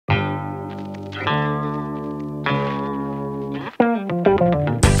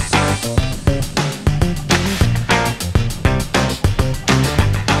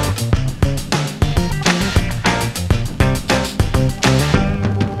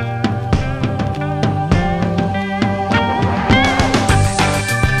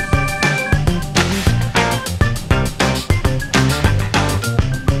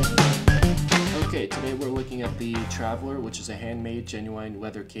Traveler, which is a handmade genuine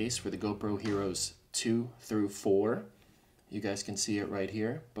leather case for the GoPro Heroes 2 through 4. You guys can see it right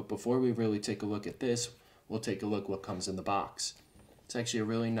here. But before we really take a look at this, we'll take a look what comes in the box. It's actually a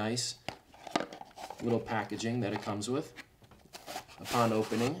really nice little packaging that it comes with. Upon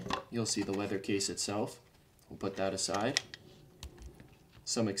opening, you'll see the leather case itself. We'll put that aside.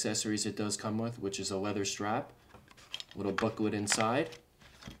 Some accessories it does come with, which is a leather strap, a little booklet inside,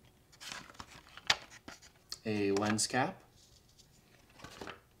 a lens cap.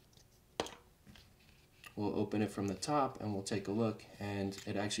 We'll open it from the top and we'll take a look, and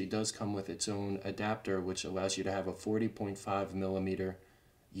it actually does come with its own adapter, which allows you to have a 40.5mm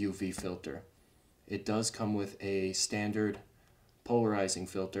UV filter. It does come with a standard polarizing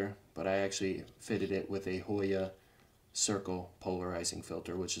filter, but I actually fitted it with a Hoya circle polarizing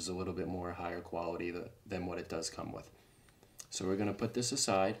filter, which is a little bit more higher quality than what it does come with. So we're going to put this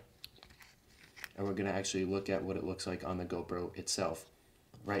aside, and we're going to actually look at what it looks like on the GoPro itself.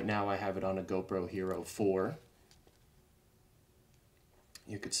 Right now I have it on a GoPro Hero 4.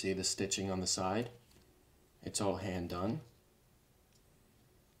 You could see the stitching on the side. It's all hand done.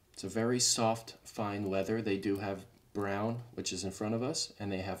 It's a very soft, fine leather. They do have brown, which is in front of us,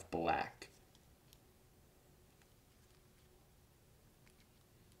 and they have black.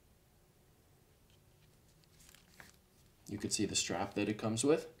 You could see the strap that it comes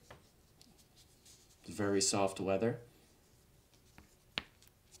with. Very soft leather.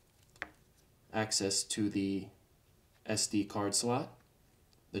 Access to the SD card slot,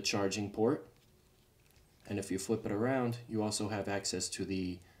 the charging port, and if you flip it around, you also have access to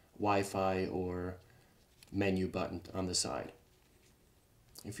the Wi-Fi or menu button on the side.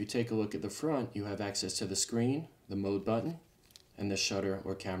 If you take a look at the front, you have access to the screen, the mode button, and the shutter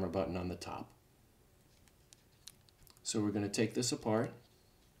or camera button on the top. So we're going to take this apart.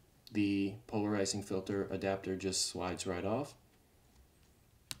 The polarizing filter adapter just slides right off,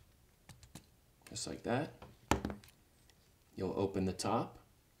 just like that. You'll open the top,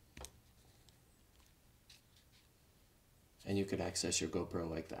 and you could access your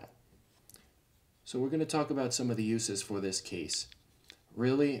GoPro like that. So we're going to talk about some of the uses for this case.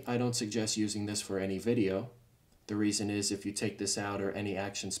 Really, I don't suggest using this for any video. The reason is if you take this out, or any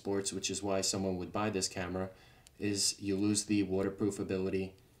action sports, which is why someone would buy this camera, is you lose the waterproof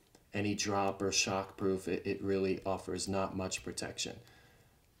ability. Any drop or shock proof, it really offers not much protection.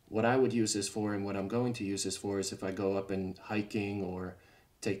 What I would use this for, and what I'm going to use this for, is if I go up and hiking or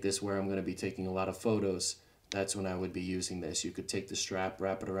take this where I'm going to be taking a lot of photos, that's when I would be using this. You could take the strap,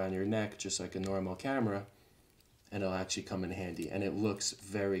 wrap it around your neck just like a normal camera, and it'll actually come in handy. And it looks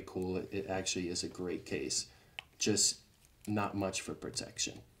very cool. It actually is a great case, just not much for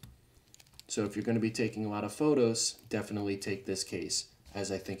protection. So if you're going to be taking a lot of photos, definitely take this case, as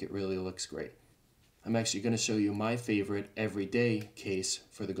I think it really looks great. I'm actually going to show you my favorite everyday case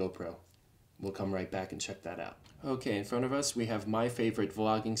for the GoPro. We'll come right back and check that out. Okay, in front of us we have my favorite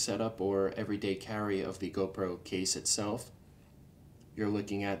vlogging setup or everyday carry of the GoPro case itself. You're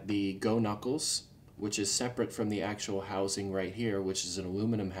looking at the GoKnuckles, which is separate from the actual housing right here, which is an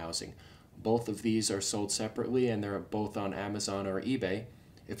aluminum housing. Both of these are sold separately, and they're both on Amazon or eBay.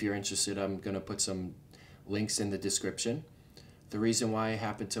 If you're interested, I'm going to put some links in the description. The reason why I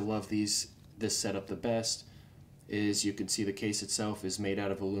happen to love this setup the best is you can see the case itself is made out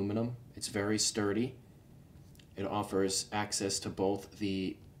of aluminum. It's very sturdy. It offers access to both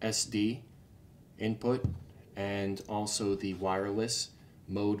the SD input and also the wireless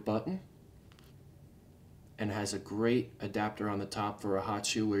mode button, and has a great adapter on the top for a hot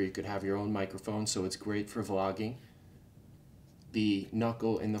shoe where you could have your own microphone, so it's great for vlogging. The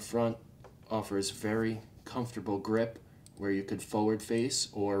knuckle in the front offers very comfortable grip where you could forward face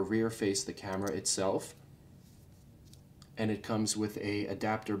or rear face the camera itself. And it comes with an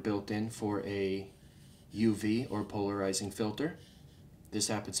adapter built in for a UV or polarizing filter. This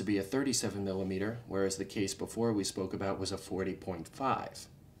happens to be a 37mm, whereas the case before we spoke about was a 40.5.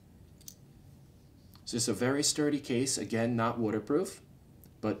 So it's a very sturdy case, again not waterproof,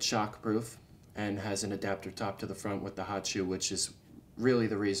 but shock proof, and has an adapter top to the front with the hot shoe, which is really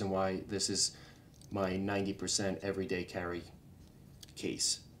the reason why this is my 90% everyday carry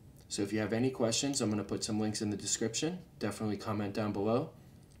case. So if you have any questions, I'm going to put some links in the description. Definitely comment down below,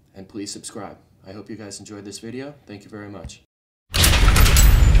 and please subscribe. I hope you guys enjoyed this video. Thank you very much.